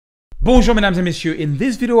Bonjour mesdames et messieurs, in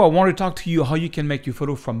this video I want to talk to you how you can make your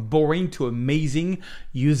photo from boring to amazing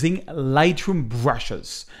using Lightroom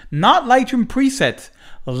brushes. Not Lightroom preset,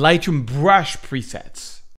 Lightroom brush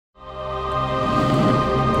presets.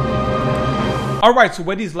 Alright, so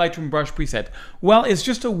what is Lightroom brush preset? Well, it's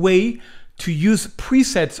just a way to use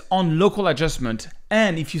presets on local adjustment,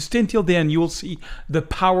 and if you stay until the end you will see the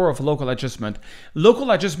power of local adjustment. Local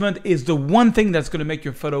adjustment is the one thing that's going to make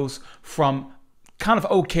your photos from kind of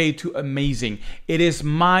okay to amazing. It is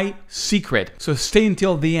my secret, so stay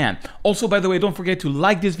until the end. Also, by the way, don't forget to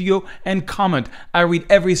like this video and comment. I read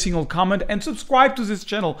every single comment, and subscribe to this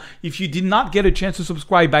channel if you did not get a chance to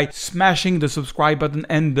subscribe by smashing the subscribe button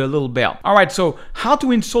and the little bell. All right, so how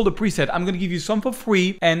to install the preset? I'm going to give you some for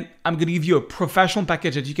free, and I'm going to give you a professional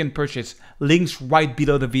package that you can purchase. Links right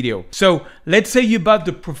below the video. So let's say you bought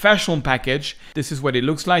the professional package. This is what it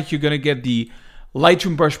looks like. You're going to get the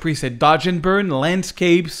Lightroom brush preset, dodge and burn,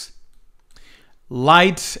 landscapes,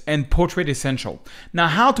 lights, and portrait essential. Now,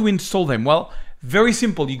 how to install them? Well, very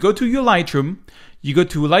simple. You go to your Lightroom, you go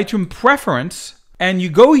to Lightroom preference, and you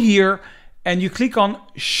go here and you click on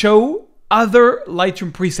show other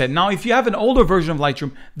Lightroom preset. Now, if you have an older version of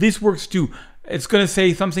Lightroom, this works too. It's going to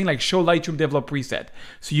say something like show Lightroom develop preset.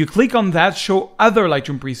 So you click on that, show other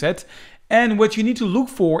Lightroom presets. And what you need to look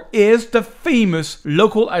for is the famous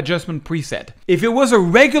local adjustment preset. If it was a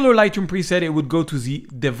regular Lightroom preset, it would go to the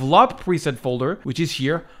develop preset folder, which is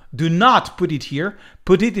here. Do not put it here.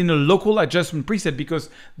 Put it in a local adjustment preset, because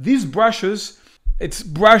these brushes, it's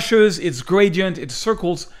gradient, it's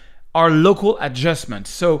circles, are local adjustments.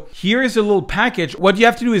 So here is a little package. What you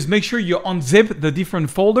have to do is make sure you unzip the different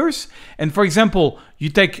folders. And for example, you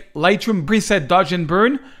take Lightroom preset dodge and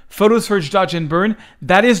burn, photo search dodge and burn.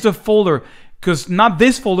 That is the folder, because not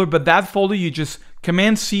this folder, but that folder, you just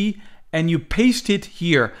Command C and you paste it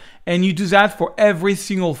here. And you do that for every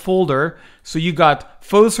single folder. So you got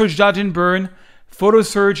photo search dodge and burn, photo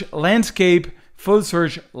search landscape, photo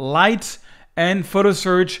search lights, and photo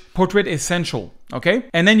search portrait essential. Okay,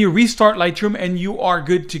 and then you restart Lightroom and you are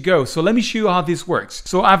good to go. So let me show you how this works.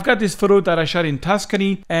 So I've got this photo that I shot in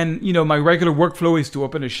Tuscany, and my regular workflow is to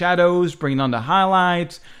open the shadows, bring on the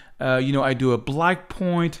highlights. I do a black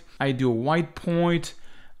point, I do a white point,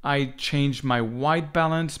 I change my white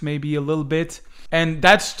balance maybe a little bit, and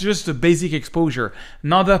that's just the basic exposure.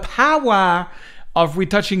 Now the power of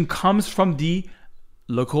retouching comes from the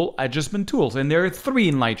local adjustment tools, and there are 3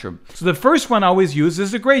 in Lightroom. So the first one I always use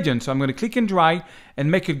is the gradient. So I'm going to click and drag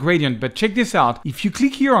and make a gradient. But check this out. If you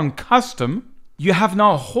click here on custom, you have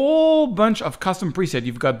now a whole bunch of custom presets.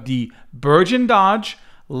 You've got the burn and dodge,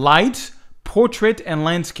 light, portrait, and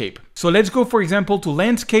landscape. So let's go, for example, to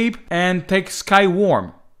landscape and take sky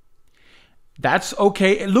warm. That's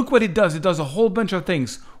okay. And look what it does. It does a whole bunch of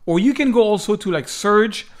things. Or you can go also to like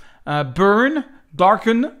surge, burn,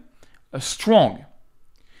 darken, strong.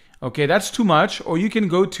 Okay, that's too much. Or you can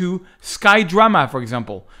go to sky drama, for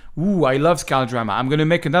example. Ooh, I love sky drama. I'm going to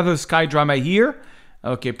make another sky drama here.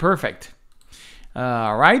 Okay, perfect.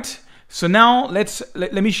 All right. So now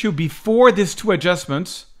let me show before these 2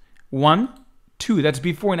 adjustments. 1, 2. That's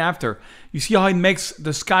before and after. You see how it makes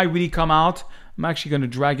the sky really come out? I'm actually going to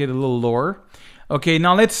drag it a little lower. Okay,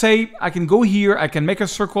 now let's say I can go here. I can make a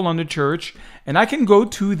circle on the church. And I can go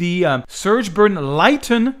to the surge, burn,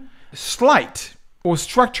 lighten, slight. Or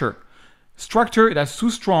structure. Structure, that's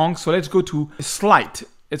too strong, so let's go to slight.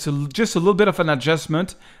 It's just a little bit of an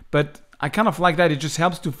adjustment, but I kind of like that. It just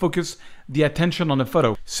helps to focus the attention on the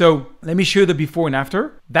photo. So let me show you the before and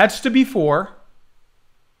after. That's the before,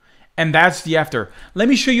 and that's the after. Let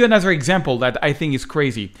me show you another example that I think is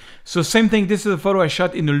crazy. So same thing, this is a photo I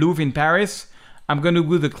shot in the Louvre in Paris. I'm going to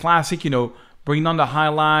do the classic, bring on the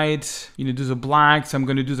highlights, do the blacks. I'm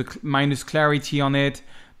going to do the minus clarity on it.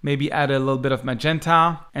 Maybe add a little bit of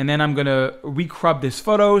magenta, and then I'm gonna recrop this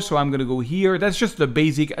photo. So I'm gonna go here. That's just the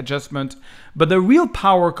basic adjustment, but the real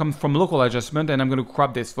power comes from local adjustment, and I'm gonna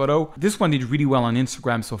crop this photo. This one did really well on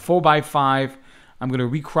Instagram, so 4:5. I'm gonna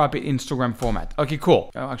recrop it Instagram format. Okay, cool.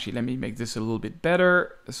 Actually, let me make this a little bit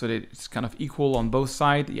better so that it's kind of equal on both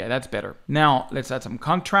sides. Yeah, that's better. Now let's add some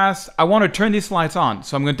contrast. I wanna turn these lights on.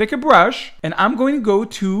 So I'm gonna take a brush, and I'm going to go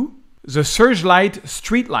to the surge light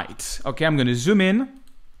street lights. Okay, I'm gonna zoom in.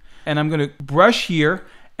 And I'm going to brush here,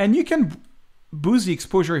 and you can boost the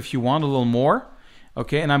exposure if you want a little more.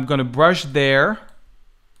 Okay, and I'm going to brush there.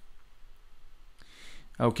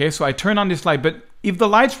 Okay, so I turn on this light, but if the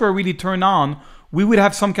lights were really turned on, we would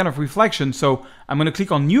have some kind of reflection. So I'm going to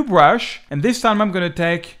click on new brush, and this time I'm going to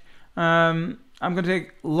take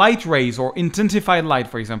light rays or intensified light,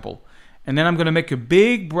 for example. And then I'm going to make a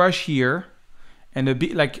big brush here, and a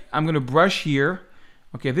bit like I'm going to brush here.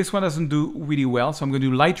 Okay, this one doesn't do really well, so I'm going to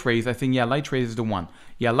do light rays. I think, yeah, light rays is the one.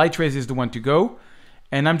 Yeah, light rays is the one to go.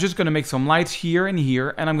 And I'm just going to make some lights here and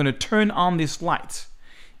here, and I'm going to turn on this light.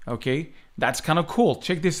 Okay, that's kind of cool.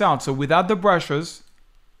 Check this out. So without the brushes,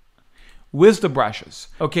 with the brushes.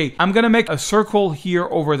 Okay, I'm going to make a circle here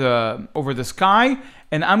over the sky,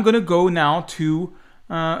 and I'm going to go now to,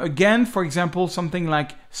 again, for example, something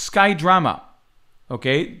like sky drama.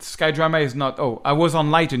 Okay, sky drama is not, oh, I was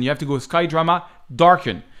on lighten. You have to go sky drama,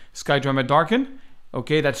 darken. Sky drama, darken.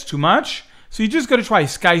 Okay, that's too much. So you just got to try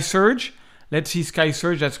sky surge. Let's see sky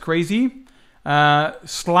surge, that's crazy.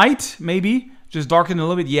 Slight, maybe, just darken a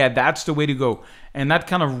little bit. Yeah, that's the way to go. And that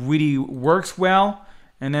kind of really works well.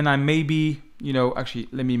 And then I maybe, you know, actually,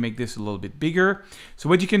 let me make this a little bit bigger. So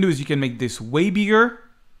what you can do is you can make this way bigger.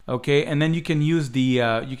 Okay, and then you can use the,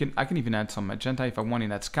 I can even add some magenta if I want in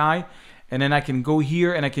that sky. And then I can go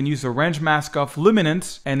here and I can use the range mask of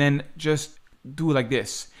luminance and then just do like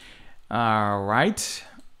this. All right.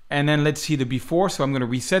 And then let's see the before. So I'm going to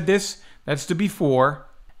reset this. That's the before.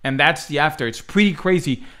 And that's the after. It's pretty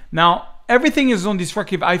crazy. Now, everything is on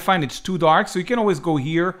destructive. I find it's too dark. So you can always go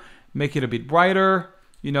here, make it a bit brighter.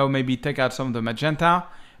 You know, maybe take out some of the magenta.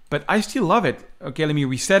 But I still love it. Okay, let me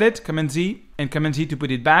reset it. Command Z and Command Z to put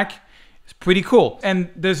it back. It's pretty cool.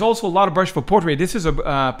 And there's also a lot of brush for portrait. This is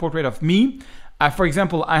a portrait of me. For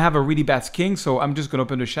example, I have a really bad skin. So I'm just going to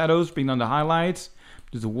open the shadows, bring down the highlights.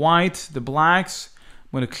 Do the white, the blacks.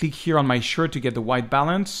 I'm going to click here on my shirt to get the white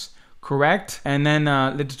balance. Correct. And then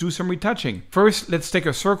let's do some retouching. First, let's take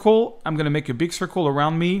a circle. I'm going to make a big circle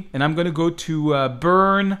around me. And I'm going to go to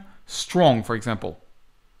burn strong, for example.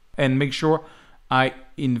 And make sure I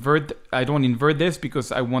don't invert this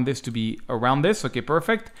because I want this to be around this. Okay,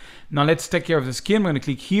 perfect. Now let's take care of the skin. I'm going to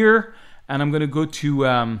click here. And I'm going to go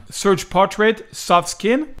to search portrait, soft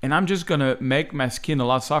skin. And I'm just going to make my skin a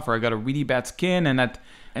lot softer. I got a really bad skin. And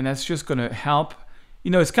that's just going to help. You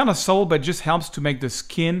know, it's kind of subtle, but it just helps to make the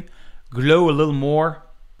skin glow a little more.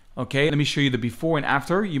 Okay, let me show you the before and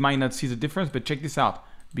after. You might not see the difference, but check this out.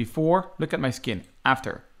 Before, look at my skin.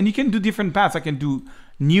 After. And you can do different paths. I can do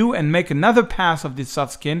new and make another pass of this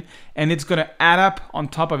soft skin, and it's going to add up on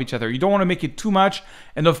top of each other. You don't want to make it too much.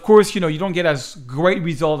 And of course, you know, you don't get as great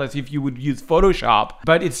result as if you would use Photoshop,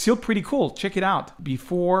 but it's still pretty cool. Check it out.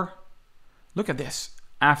 Before, look at this.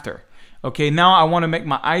 After. Okay, now I want to make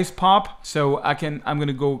my eyes pop. So I'm going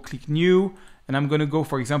to go click new, and I'm going to go,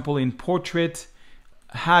 for example, in portrait,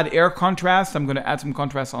 add air contrast. I'm going to add some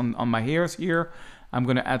contrast on my hairs here. I'm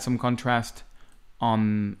going to add some contrast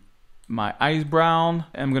on my eyebrow.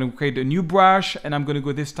 I'm going to create a new brush, and I'm going to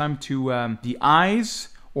go this time to the eyes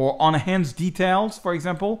or on hands details, for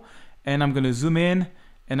example. And I'm going to zoom in,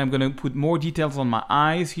 and I'm going to put more details on my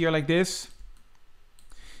eyes here like this.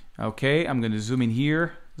 Okay, I'm going to zoom in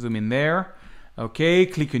here. Zoom in there. Okay,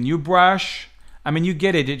 click a new brush. I mean, you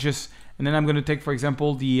get it. And then I'm going to take, for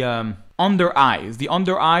example, the under eyes. The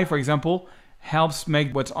under eye, for example, helps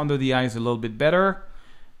make what's under the eyes a little bit better.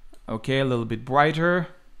 Okay, a little bit brighter.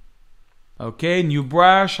 Okay, new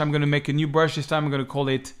brush. I'm going to make a new brush this time. I'm going to call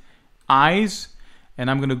it eyes. And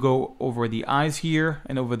I'm going to go over the eyes here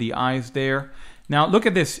and over the eyes there. Now, look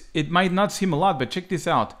at this. It might not seem a lot, but check this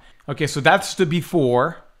out. Okay, so that's the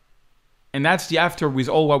before. And that's the after with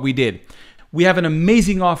all what we did. We have an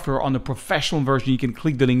amazing offer on the professional version. You can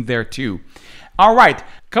click the link there too. All right,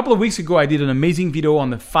 a couple of weeks ago, I did an amazing video on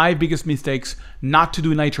the 5 biggest mistakes not to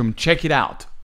do in Lightroom. Check it out.